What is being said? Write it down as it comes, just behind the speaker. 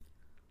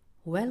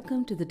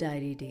Welcome to the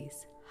Diary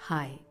Days.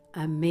 Hi,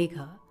 I'm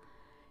Megha,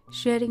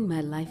 sharing my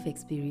life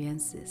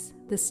experiences,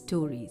 the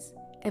stories,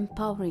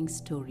 empowering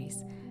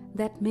stories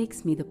that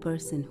makes me the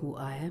person who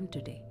I am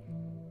today.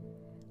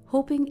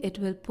 Hoping it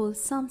will pull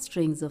some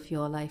strings of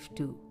your life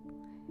too.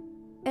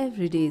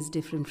 Every day is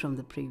different from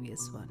the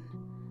previous one.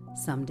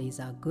 Some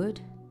days are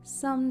good,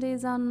 some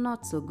days are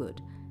not so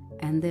good,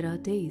 and there are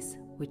days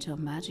which are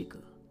magical.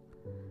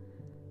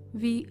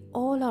 We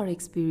all are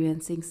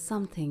experiencing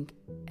something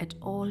at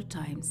all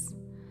times.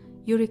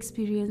 Your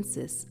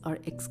experiences are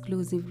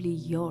exclusively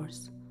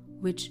yours,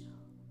 which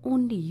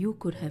only you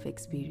could have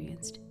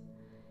experienced.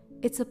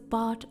 It's a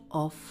part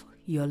of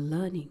your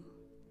learning.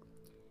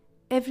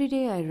 Every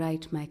day I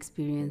write my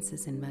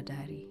experiences in my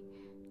diary.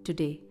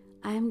 Today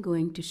I am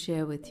going to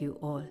share with you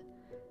all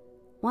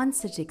one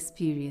such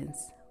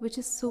experience which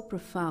is so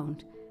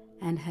profound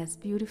and has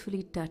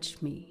beautifully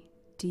touched me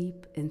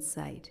deep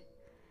inside.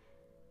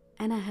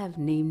 And I have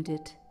named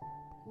it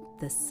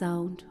The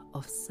Sound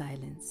of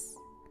Silence.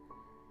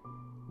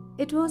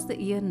 It was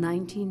the year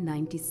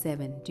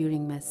 1997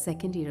 during my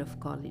second year of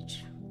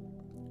college.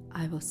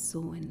 I was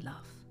so in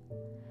love.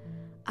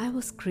 I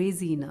was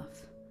crazy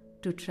enough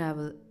to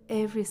travel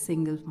every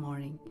single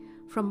morning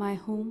from my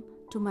home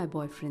to my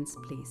boyfriend's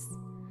place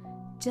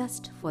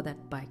just for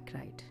that bike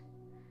ride.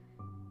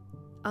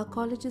 Our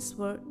colleges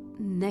were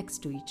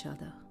next to each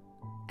other,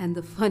 and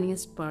the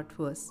funniest part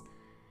was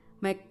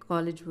my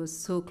college was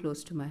so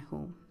close to my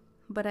home,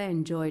 but I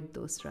enjoyed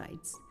those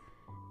rides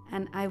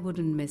and I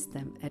wouldn't miss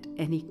them at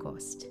any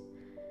cost.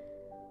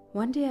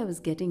 One day I was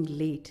getting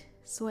late,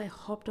 so I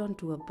hopped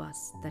onto a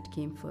bus that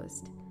came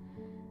first.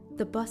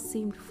 The bus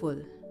seemed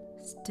full,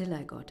 still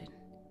I got in.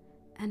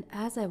 And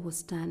as I was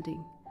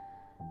standing,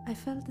 I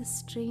felt this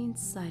strange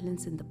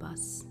silence in the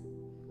bus.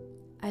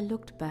 I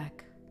looked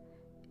back.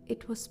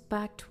 It was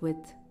packed with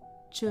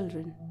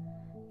children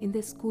in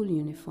their school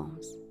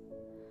uniforms,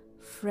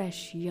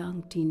 fresh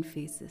young teen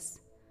faces,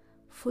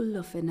 full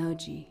of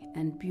energy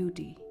and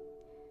beauty.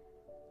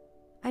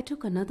 I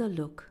took another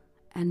look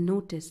and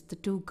noticed the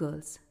two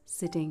girls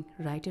sitting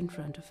right in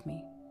front of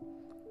me.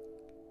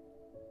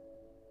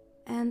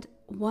 And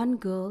one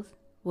girl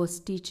was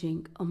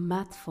teaching a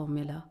math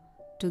formula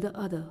to the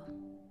other.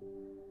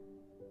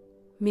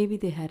 Maybe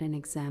they had an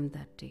exam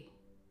that day.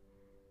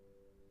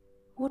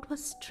 What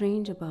was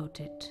strange about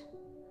it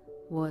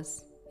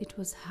was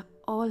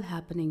all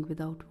happening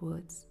without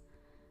words.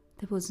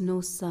 There was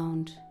no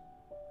sound.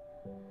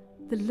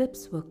 The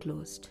lips were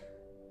closed.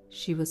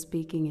 She was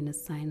speaking in a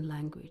sign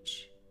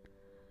language.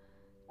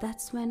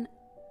 That's when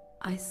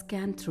I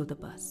scanned through the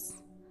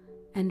bus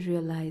and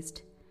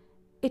realized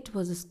it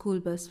was a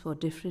school bus for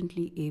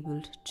differently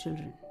abled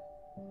children.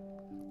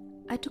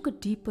 I took a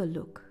deeper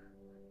look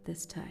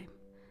this time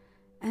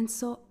and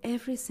saw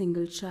every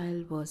single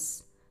child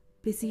was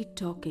busy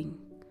talking,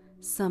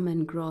 some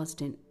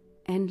engrossed in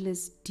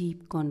endless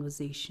deep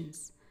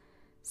conversations,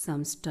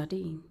 some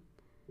studying,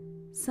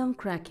 some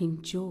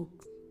cracking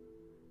jokes,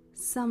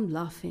 some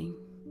laughing.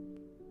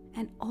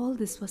 And all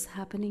this was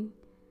happening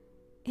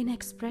in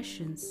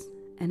expressions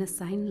and a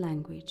sign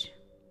language.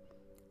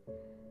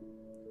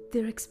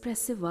 Their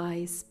expressive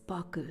eyes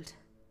sparkled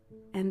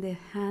and their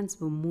hands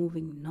were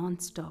moving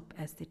non-stop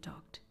as they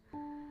talked.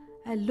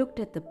 I looked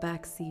at the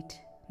back seat.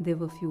 There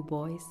were few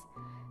boys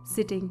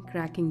sitting,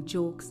 cracking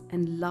jokes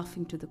and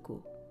laughing to the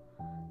core,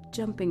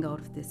 jumping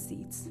out of their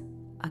seats.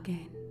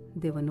 Again,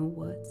 there were no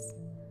words,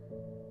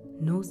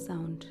 no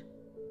sound,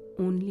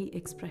 only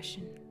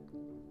expression.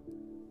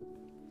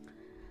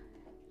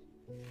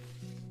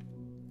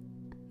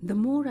 The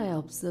more I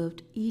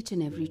observed each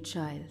and every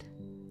child,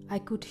 I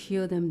could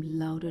hear them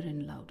louder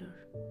and louder,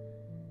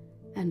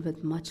 and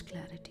with much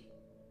clarity.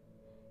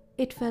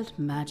 It felt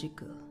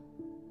magical.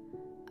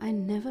 I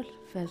never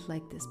felt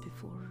like this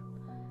before.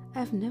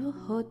 I've never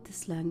heard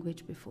this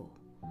language before.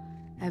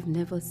 I've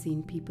never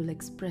seen people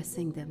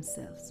expressing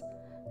themselves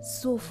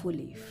so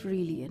fully,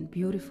 freely, and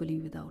beautifully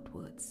without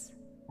words.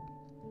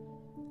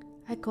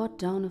 I got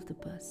down of the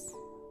bus.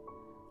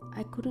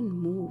 I couldn't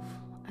move.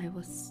 I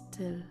was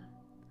still.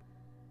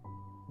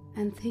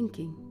 And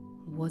thinking,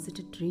 was it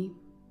a dream?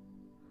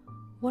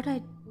 What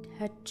I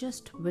had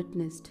just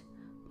witnessed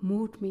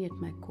moved me at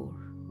my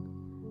core.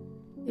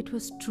 It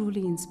was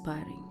truly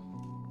inspiring.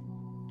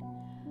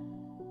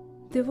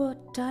 There were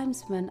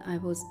times when I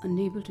was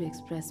unable to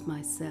express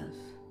myself,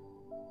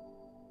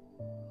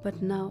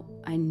 but now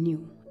I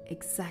knew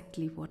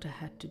exactly what I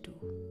had to do.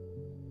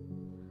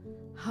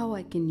 How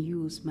I can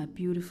use my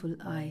beautiful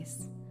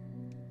eyes,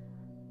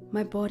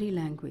 my body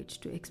language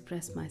to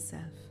express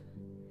myself.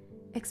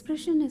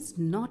 Expression is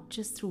not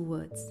just through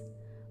words,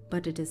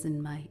 but it is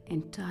in my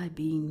entire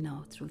being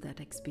now through that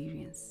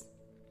experience.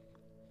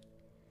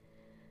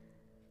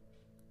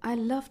 I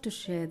love to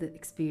share the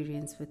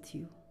experience with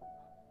you.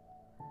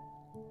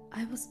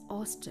 I was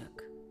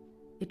awestruck.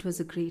 It was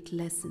a great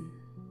lesson.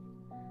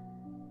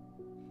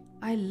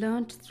 I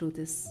learned through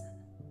this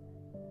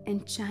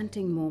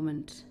enchanting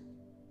moment.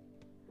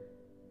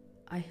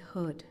 I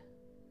heard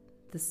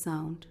the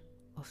sound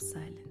of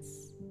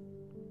silence.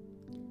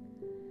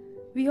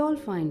 We all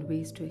find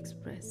ways to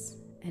express,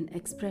 and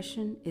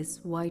expression is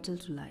vital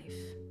to life.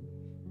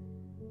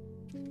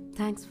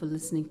 Thanks for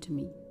listening to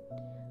me.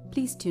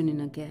 Please tune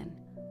in again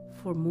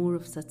for more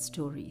of such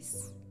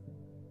stories.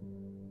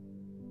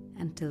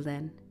 Until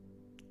then,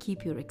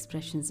 keep your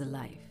expressions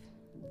alive.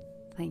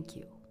 Thank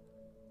you.